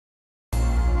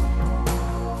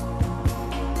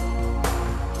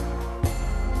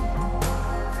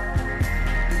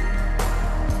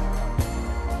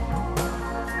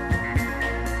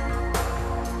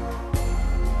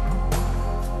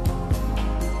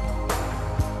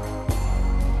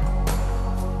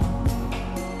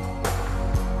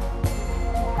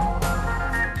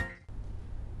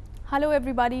Hello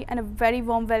everybody and a very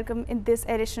warm welcome in this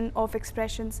edition of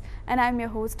Expressions, and I'm your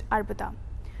host Arpita.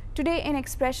 Today in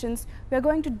Expressions, we are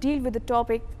going to deal with a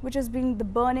topic which has been the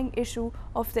burning issue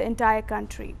of the entire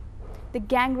country. The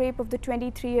gang rape of the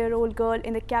 23-year-old girl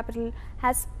in the capital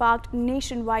has sparked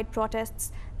nationwide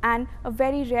protests and a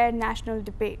very rare national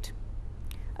debate.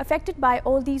 Affected by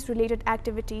all these related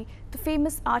activity, the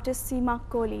famous artist Seema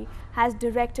Kohli has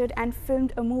directed and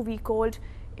filmed a movie called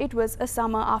It Was a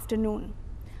Summer Afternoon.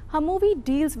 Her movie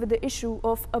deals with the issue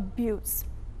of abuse.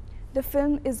 The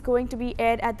film is going to be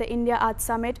aired at the India Art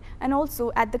Summit and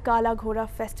also at the Kala Ghora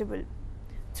Festival.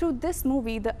 Through this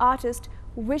movie, the artist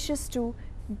wishes to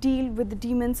deal with the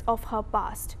demons of her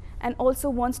past and also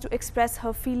wants to express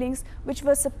her feelings which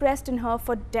were suppressed in her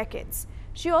for decades.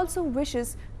 She also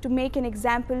wishes to make an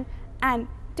example and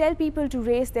tell people to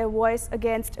raise their voice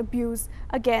against abuse,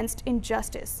 against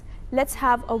injustice. Let's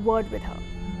have a word with her.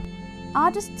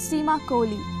 Artist Seema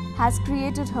Kohli has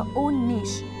created her own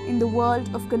niche in the world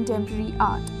of contemporary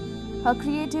art. Her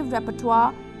creative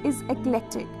repertoire is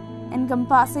eclectic,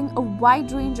 encompassing a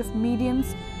wide range of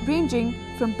mediums ranging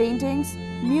from paintings,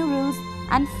 murals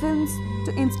and films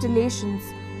to installations,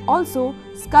 also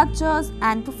sculptures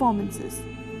and performances.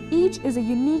 Each is a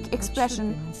unique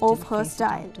expression of her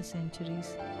style.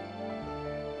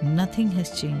 Nothing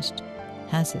has changed,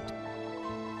 has it?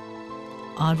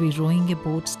 Are we rowing a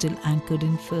boat still anchored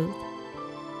in filth?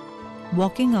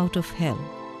 Walking out of hell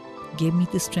gave me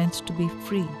the strength to be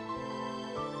free.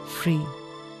 Free.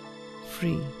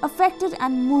 Free. Affected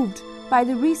and moved by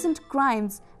the recent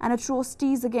crimes and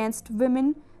atrocities against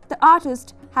women, the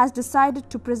artist has decided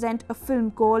to present a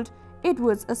film called It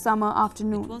Was a Summer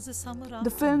Afternoon.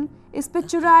 The film is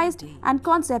picturized and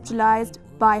conceptualized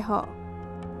by her.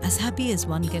 As happy as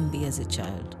one can be as a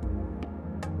child.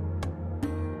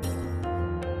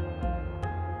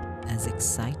 As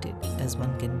excited as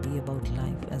one can be about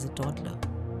life as a toddler.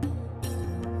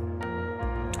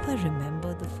 Do I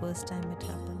remember the first time it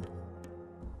happened?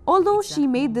 Although she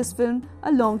made this film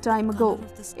a long time ago,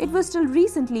 it was still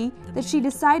recently that she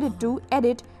decided to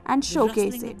edit and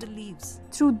showcase it.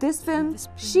 Through this film,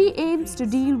 she aims to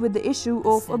deal with the issue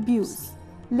of abuse.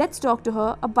 Let's talk to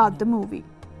her about the movie.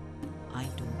 I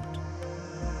don't.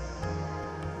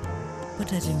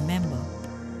 But I remember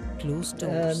closed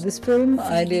doors. This film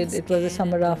I did, It Was a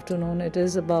Summer Afternoon. It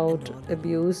is about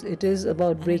abuse. It is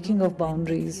about breaking of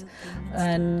boundaries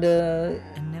and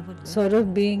sort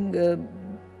of being...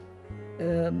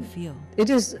 it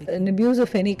is an abuse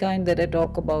of any kind that I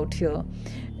talk about here.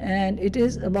 And it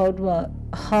is about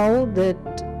how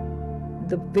that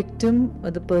the victim or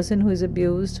the person who is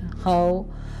abused, how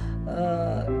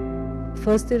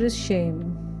first there is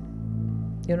shame.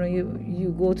 You know,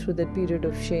 you go through that period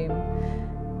of shame.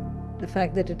 The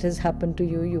fact that it has happened to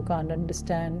you, you can't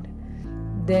understand.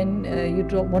 Then you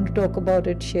want to talk about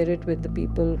it, share it with the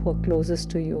people who are closest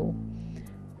to you.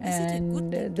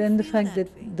 And then the fact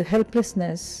that the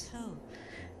helplessness,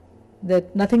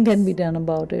 that nothing can be done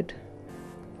about it.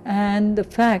 And the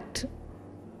fact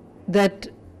that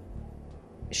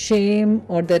shame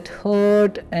or that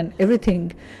hurt and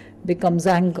everything becomes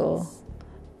anger.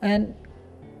 And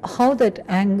how that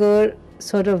anger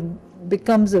sort of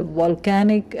becomes a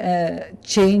volcanic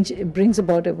change, it brings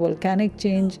about a volcanic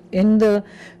change in the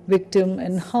victim,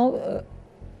 and how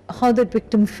that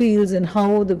victim feels and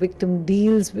how the victim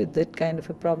deals with that kind of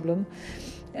a problem.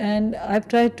 And I've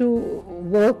tried to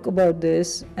work about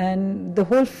this, and the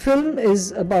whole film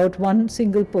is about one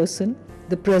single person,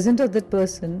 the present of that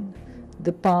person,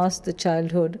 the past, the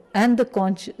childhood, and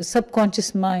the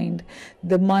subconscious mind,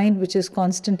 the mind which is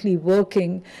constantly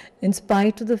working in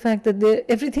spite of the fact that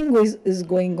everything is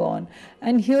going on.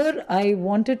 And here I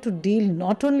wanted to deal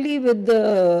not only with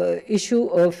the issue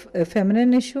of a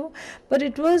feminine issue, but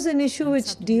it was an issue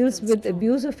which deals with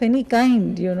abuse of any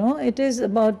kind, you know. It is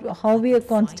about how we are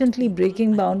constantly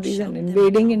breaking boundaries and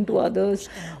invading into others,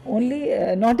 only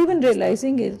not even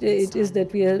realizing it is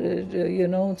that we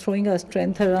are, throwing our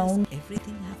strength around.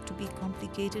 Everything have to be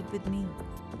complicated with me.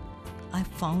 I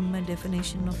found my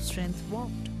definition of strength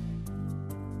warped.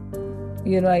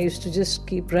 I used to just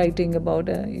keep writing about,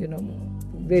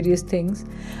 various things,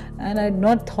 and I had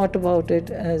not thought about it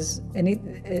as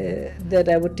that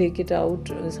I would take it out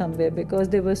somewhere, because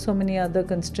there were so many other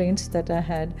constraints that I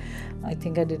had. I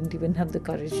think I didn't even have the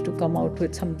courage to come out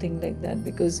with something like that,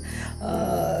 because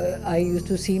I used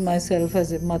to see myself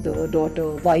as a mother,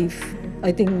 daughter, wife.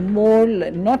 I think more,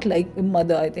 not like a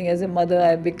mother. I think as a mother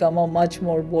I've become a much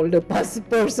more bolder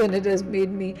person. It has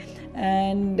made me.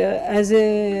 And as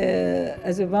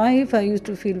a wife, I used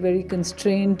to feel very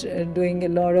constrained doing a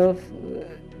lot of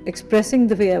expressing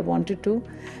the way I wanted to.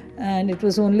 And it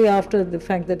was only after the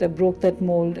fact that I broke that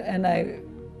mold and I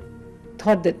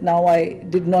thought that now I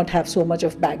did not have so much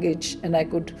of baggage and I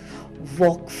could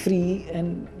walk free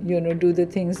and do the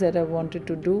things that I wanted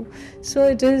to do. So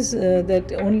it is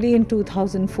that only in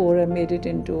 2004 I made it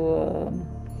into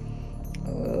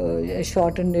I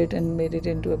shortened it and made it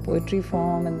into a poetry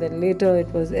form, and then later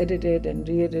it was edited and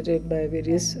re-edited by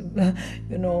various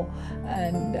and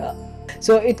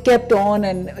so it kept on,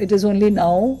 and it is only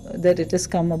now that it has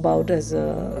come about as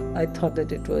I thought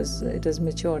that it has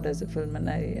matured as a film and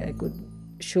I could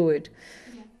show it.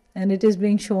 And it is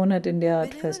being shown at India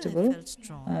Art Festival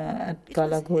at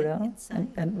Kala Ghoda,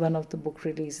 and one of the book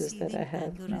releases that I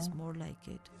have now. Is more like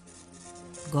it.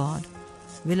 God,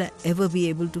 will I ever be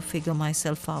able to figure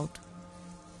myself out?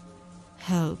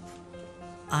 Help.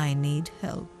 I need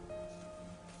help.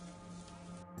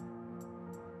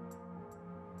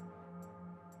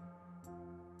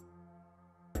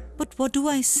 But what do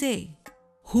I say?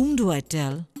 Whom do I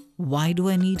tell? Why do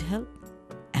I need help?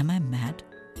 Am I mad?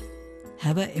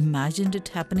 Have I imagined it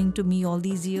happening to me all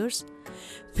these years?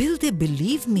 Will they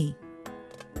believe me?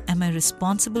 Am I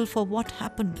responsible for what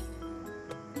happened?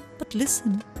 But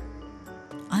listen,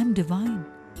 I'm divine,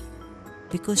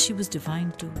 because she was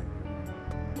divine too.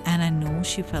 And I know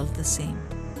she felt the same.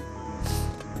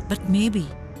 But maybe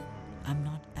I'm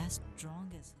not as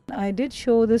strong as her. I did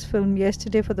show this film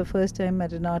yesterday for the first time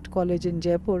at an art college in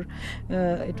Jaipur.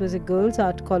 It was a girls'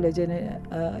 art college, and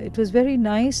it was very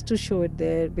nice to show it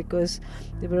there because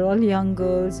they were all young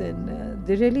girls and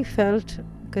they really felt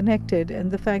connected.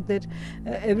 And the fact that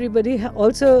everybody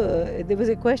also there was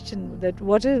a question that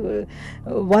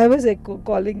why was I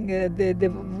calling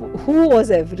who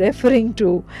was I referring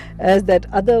to as that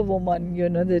other woman,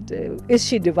 that is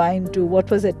she divine too? What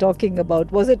was I talking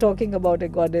about? Was I talking about a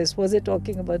goddess? Was I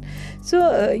talking about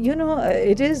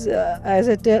it is as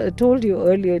I told you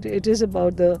earlier, it is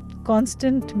about the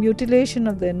constant mutilation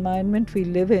of the environment we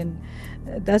live in.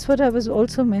 That's what I was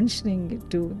also mentioning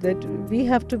too, that we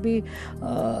have to be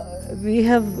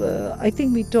I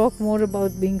think we talk more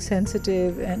about being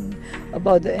sensitive and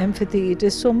about the empathy. It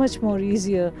is so much more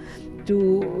easier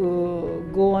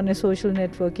to go on a social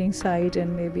networking site,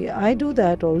 and maybe I do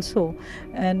that also,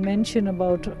 and mention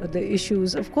about the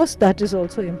issues. Of course that is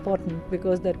also important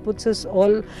because that puts us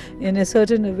all in a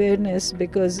certain awareness,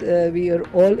 because we are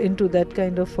all into that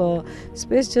kind of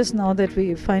space just now that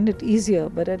we find it easier.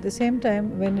 But at the same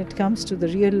time, when it comes to the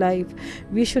real life,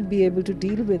 we should be able to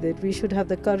deal with it. We should have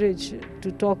the courage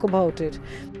to talk about it.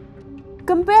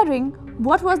 Comparing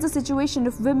what was the situation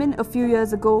of women a few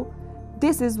years ago,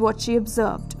 this is what she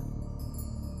observed.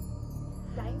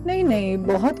 नहीं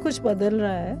बहुत कुछ बदल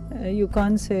रहा है. You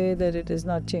can't say that it is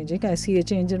not changing. I see a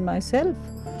change in myself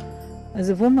as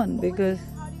a woman, because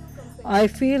I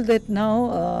feel that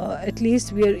now at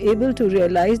least we are able to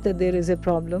realize that there is a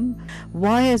problem.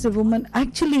 Why as a woman?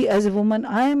 Actually as a woman,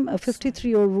 I am a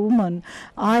 53-year-old woman.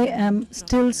 I am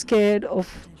still scared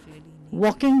of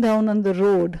walking down on the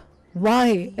road.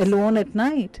 Why? Alone at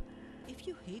night.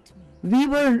 We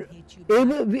were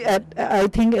able, I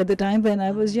think at the time when I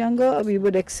was younger, we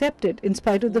would accept it, in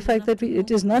spite of the fact that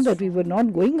it is not that we were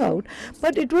not going out,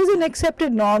 but it was an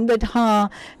accepted norm that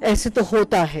aise to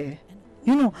hota hai.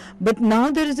 But now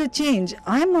there is a change.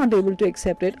 I am not able to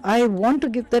accept it. I want to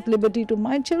give that liberty to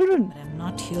my children. I'm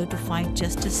not here to find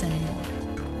justice anymore.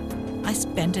 I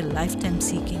spent a lifetime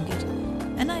seeking it,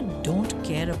 and I don't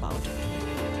care about it.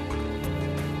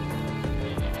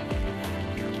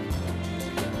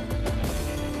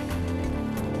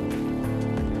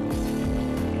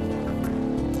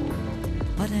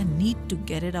 But I need to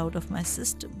get it out of my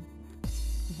system.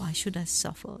 Why should I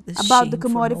suffer this About the shame for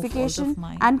no fault commodification of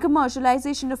mine? and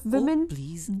commercialization of women,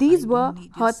 please, these I were don't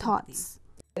need your her sympathy. thoughts.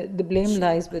 The blame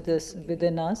lies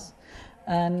within us,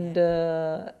 and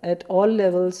at all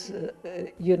levels,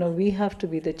 we have to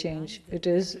be the change. It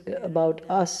is about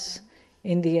us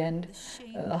in the end,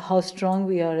 how strong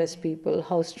we are as people,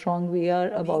 how strong we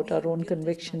are about our own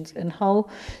convictions, and how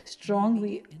strong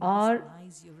we are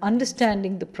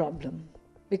understanding the problem.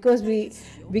 Because we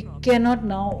cannot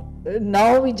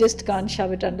now we just can't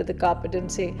shove it under the carpet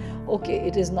and say, okay,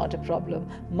 it is not a problem.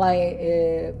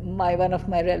 My one of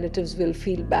my relatives will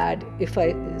feel bad if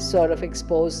I sort of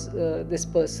expose this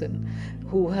person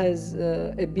who has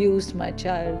abused my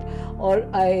child, or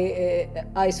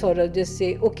I sort of just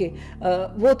say, okay,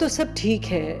 वो तो सब ठीक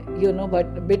है, but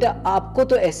बेटा आपको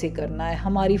तो ऐसे करना है,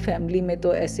 हमारी फैमिली में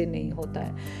तो ऐसे नहीं होता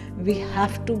है. We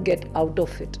have to get out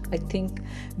of it. I think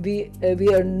we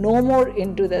are no more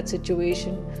into that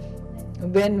situation.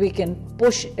 when we can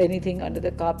push anything under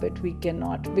the carpet, we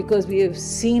cannot, because we have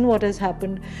seen what has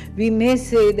happened. We may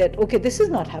say that, okay, this has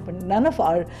not happened, none of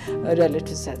our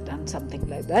relatives have done something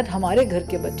like that, हमारे घर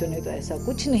के बच्चों ने तो ऐसा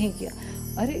कुछ नहीं किया.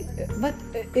 But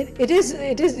it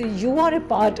is you are a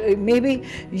part. Maybe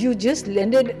you just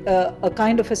lended a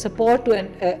kind of a support to an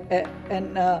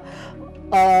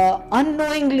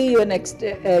unknowingly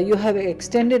you have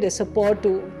extended a support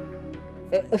to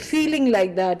a feeling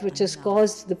like that, which has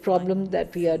caused the problem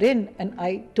that we are in. And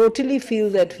I totally feel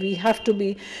that we have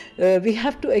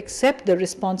to accept the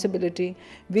responsibility.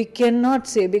 We cannot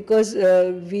say, because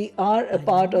we are a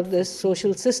part of this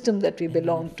social system that we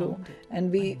belong to, and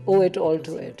we owe it all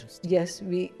to it. Yes,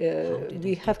 we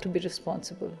have to be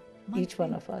responsible, each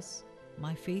one of us.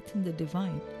 My faith in the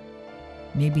divine.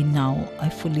 Maybe now I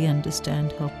fully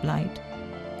understand her plight.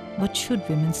 But should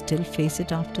women still face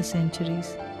it after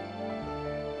centuries?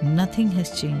 Nothing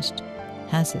has changed,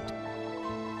 has it?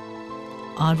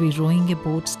 Are we rowing a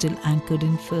boat still anchored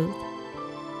in filth?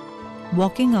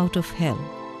 Walking out of hell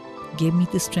gave me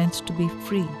the strength to be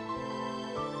free,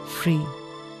 free,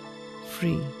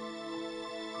 free.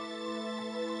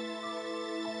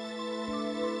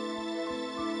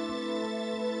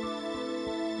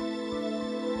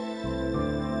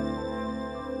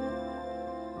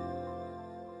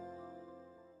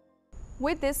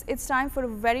 With this, it's time for a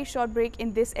very short break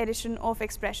in this edition of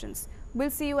Expressions. We'll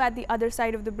see you at the other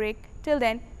side of the break. Till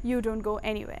then, you don't go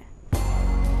anywhere.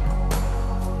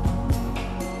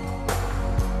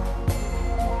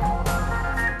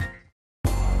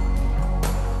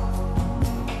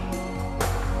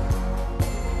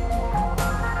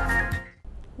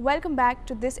 Welcome back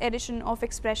to this edition of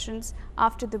Expressions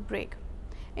after the break.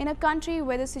 In a country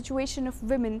where the situation of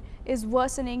women is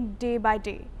worsening day by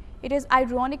day, it is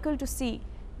ironical to see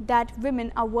that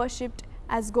women are worshipped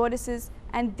as goddesses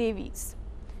and devis.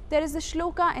 There is a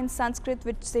shloka in Sanskrit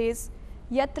which says,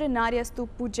 Yatra naryastu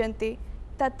pujante,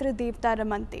 tatra devta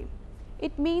ramante.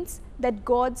 It means that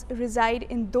gods reside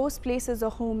in those places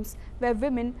or homes where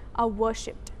women are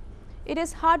worshipped. It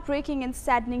is heartbreaking and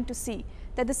saddening to see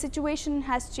that the situation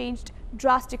has changed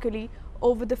drastically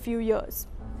over the few years.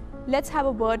 Let's have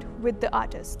a word with the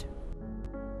artist.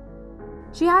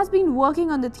 She has been working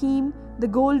on the theme, the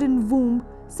Golden Womb,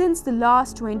 since the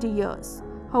last 20 years.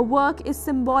 Her work is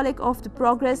symbolic of the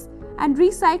progress and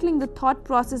recycling the thought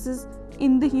processes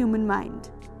in the human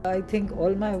mind. I think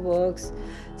all my works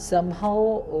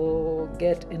somehow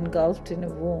get engulfed in a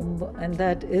womb, and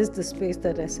that is the space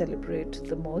that I celebrate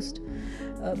the most.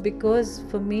 Because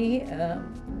for me,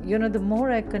 the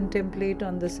more I contemplate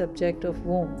on the subject of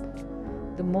womb,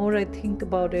 the more I think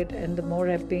about it and the more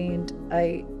I paint,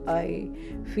 I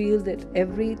feel that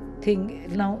everything,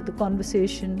 now the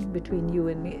conversation between you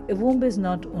and me, a womb is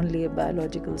not only a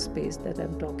biological space that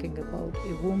I'm talking about.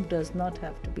 A womb does not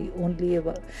have to be only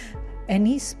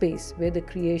any space where the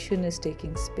creation is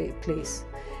taking place,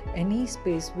 any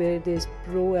space where there's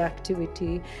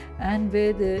proactivity and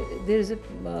where there's a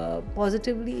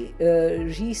positively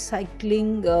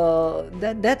recycling,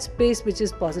 that space which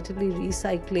is positively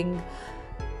recycling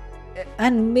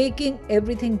and making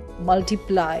everything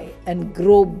multiply and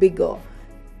grow bigger,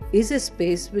 is a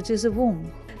space which is a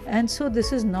womb. And so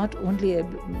this is not only a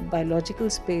biological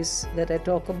space that I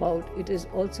talk about, it is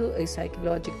also a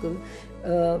psychological,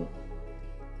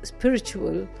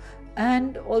 spiritual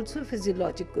and also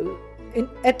physiological.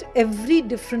 At every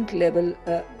different level,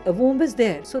 a womb is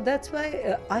there. So that's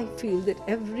why I feel that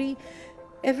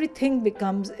everything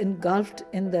becomes engulfed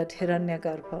in that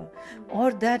Hiranyagarbha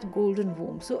or that golden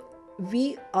womb. So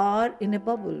we are in a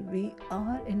bubble, we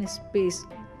are in a space,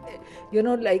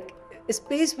 like a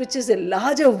space which is a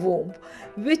larger womb,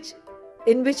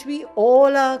 in which we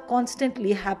all are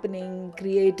constantly happening,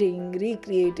 creating,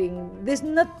 recreating. There's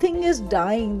nothing is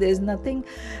dying, there's nothing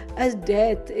as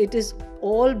death. It is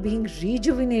all being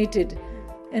rejuvenated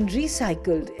and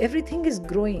recycled. Everything is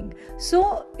growing.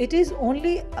 So it is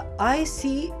only, I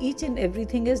see each and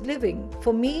everything as living.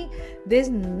 For me, there's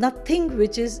nothing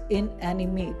which is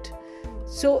inanimate.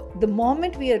 So the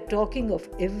moment we are talking of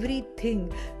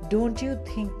everything, don't you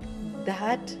think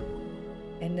that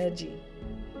energy,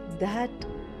 that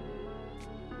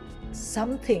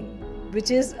something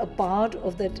which is a part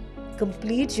of that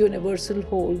complete universal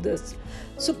whole, this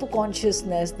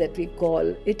superconsciousness that we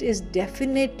call, it is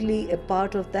definitely a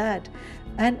part of that.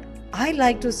 And I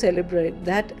like to celebrate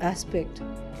that aspect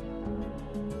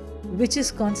which is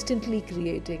constantly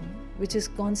creating, which is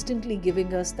constantly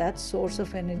giving us that source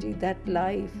of energy, that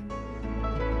life.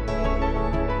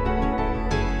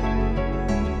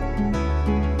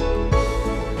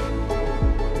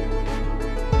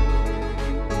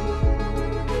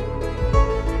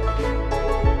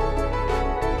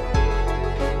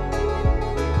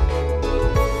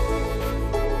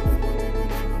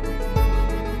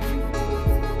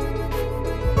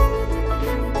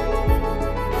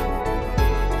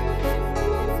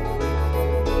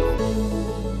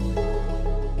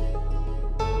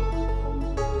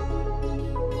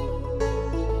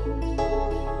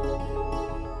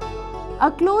 A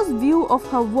close view of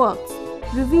her works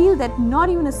reveal that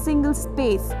not even a single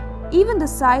space, even the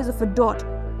size of a dot,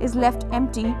 is left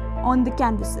empty on the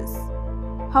canvases.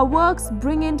 Her works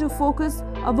bring into focus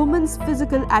a woman's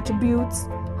physical attributes,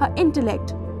 her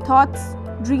intellect, thoughts,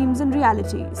 dreams and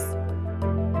realities.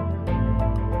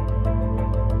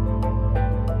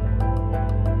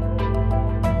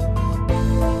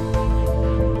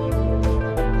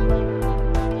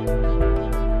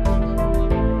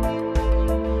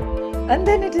 And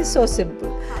then it is so simple.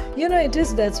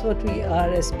 That's what we are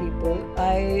as people.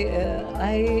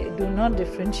 I do not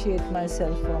differentiate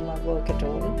myself from my work at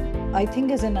all. I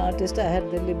think as an artist, I had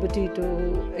the liberty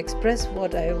to express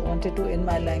what I wanted to in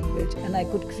my language, and I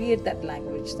could create that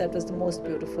language. That was the most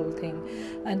beautiful thing.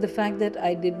 And the fact that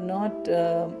I did not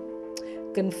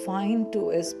confine to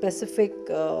a specific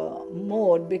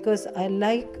mode, because I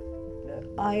like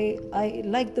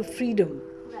the freedom.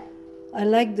 I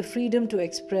like the freedom to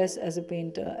express as a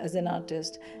painter, as an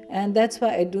artist, and that's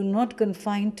why I do not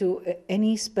confine to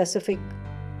any specific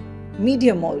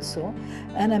medium also,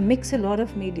 and I mix a lot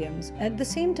of mediums. At the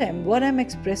same time, what I'm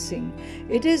expressing,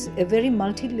 it is a very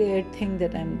multi-layered thing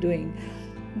that I'm doing,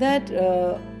 that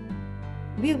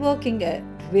we're working at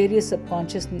various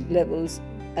subconscious levels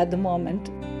at the moment.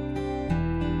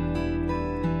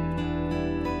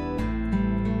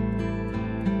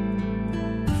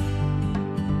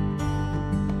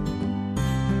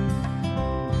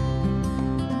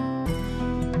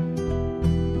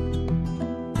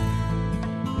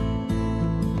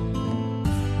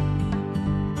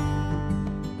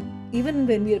 Even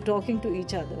when we are talking to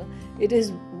each other, it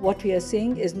is what we are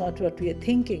saying is not what we are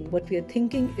thinking. What we are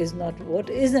thinking is not what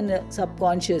is in our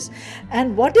subconscious.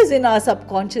 And what is in our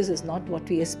subconscious is not what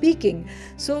we are speaking.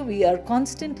 So we are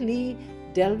constantly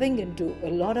delving into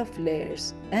a lot of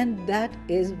layers. And that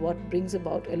is what brings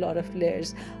about a lot of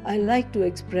layers. I like to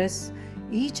express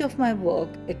each of my work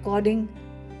according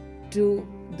to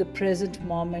the present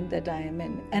moment that I am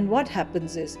in. And what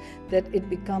happens is that it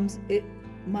becomes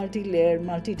multi-layered,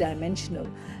 multi-dimensional,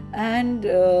 and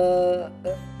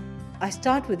I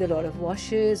start with a lot of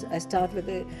washes. I start with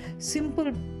a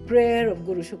simple prayer of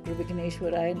Guru Shukra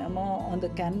Vighneshwaraya Namah on the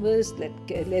canvas. Let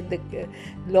the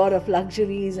lot of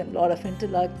luxuries and lot of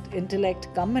intellect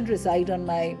come and reside on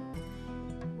my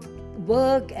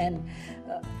work, and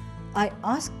I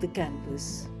ask the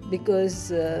canvas,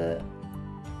 because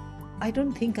I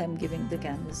don't think I'm giving the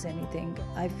canvas anything.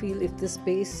 I feel if the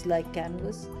space like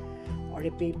canvas or a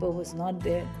paper was not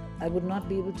there, I would not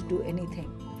be able to do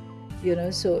anything.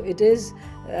 So it is,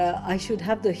 I should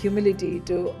have the humility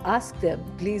to ask them,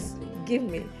 please give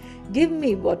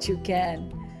me what you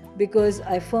can, because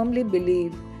I firmly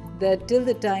believe that till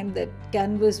the time that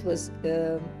canvas was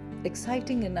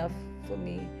exciting enough for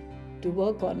me to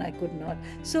work on, I could not.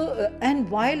 So, and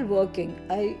while working,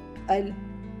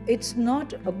 it's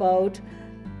not about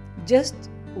just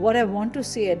what I want to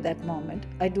say at that moment.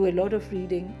 I do a lot of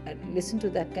reading. I listen to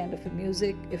that kind of a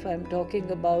music. If I'm talking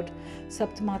about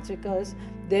Saptamatrikas,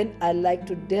 then I like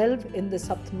to delve in the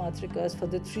Saptamatrikas for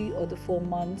the 3 or the 4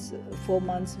 months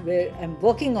where I'm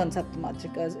working on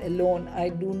Saptamatrikas alone. I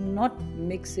do not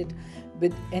mix it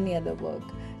with any other work.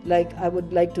 Like, I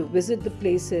would like to visit the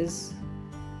places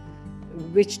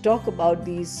which talk about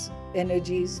these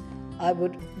energies. I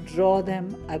would draw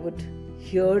them. I would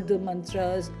hear the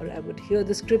mantras, or I would hear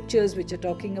the scriptures which are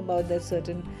talking about that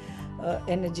certain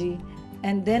energy,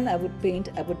 and then I would paint,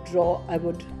 I would draw, I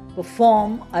would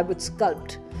perform, I would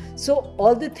sculpt. So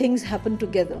all the things happen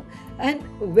together, and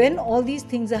when all these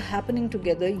things are happening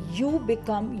together, you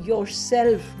become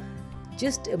yourself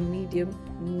just a medium,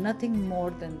 nothing more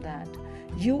than that.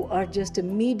 You are just a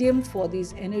medium for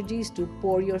these energies to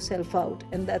pour yourself out,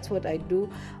 and that's what I do.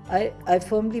 I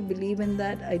firmly believe in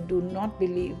that. I do not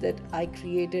believe that I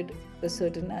created a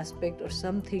certain aspect or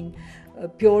something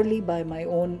purely by my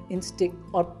own instinct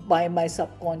or by my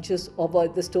subconscious or by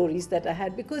the stories that I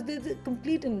had, because there's a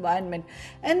complete environment.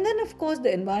 And then, of course,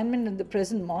 the environment and the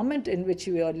present moment in which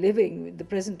you are living, the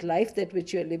present life that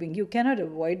which you are living, you cannot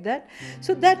avoid that.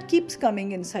 So that keeps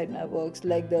coming inside my works,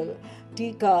 like the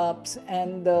teacups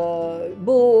and the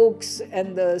books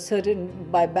and the certain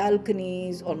by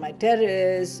balconies or my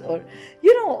terrace, or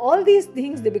all these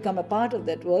things, they become a part of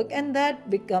that work, and that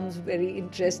becomes very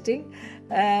interesting.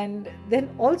 And then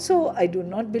also, I do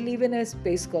not believe in a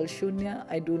space called Shunya.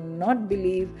 I do not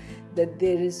believe that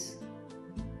there is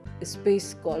a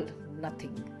space called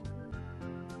nothing.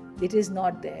 It is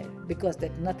not there, because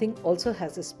that nothing also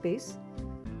has a space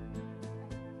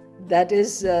that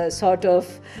is sort of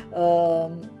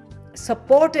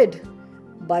supported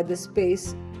by the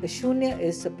space. The Shunya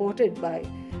is supported by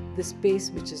the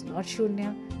space which is not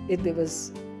Shunya, if there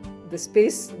was the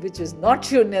space which is not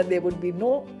shunya, there would be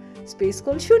no space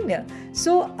called shunya.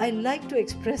 So I like to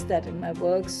express that in my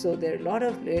works. So there are a lot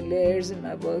of layers in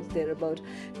my work. There are about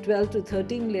 12 to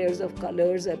 13 layers of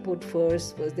colors I put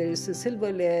first. First there is a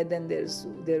silver layer, then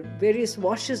there are various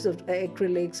washes of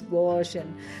acrylics, gouache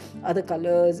and other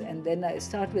colors, and then I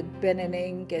start with pen and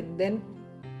ink, and then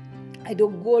I do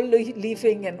gold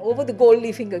leafing, and over the gold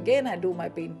leafing again I do my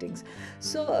paintings.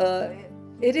 So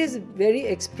it is very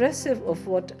expressive of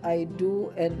what I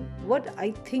do and what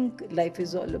I think life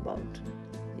is all about.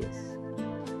 Yes.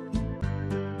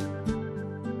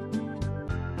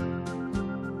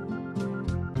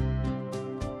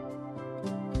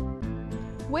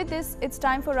 With this, it's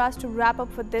time for us to wrap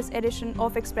up for this edition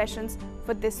of Expressions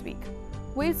for this week.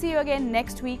 We'll see you again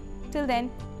next week. Till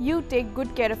then, you take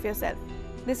good care of yourself.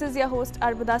 This is your host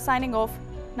Arbuda signing off.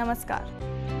 Namaskar.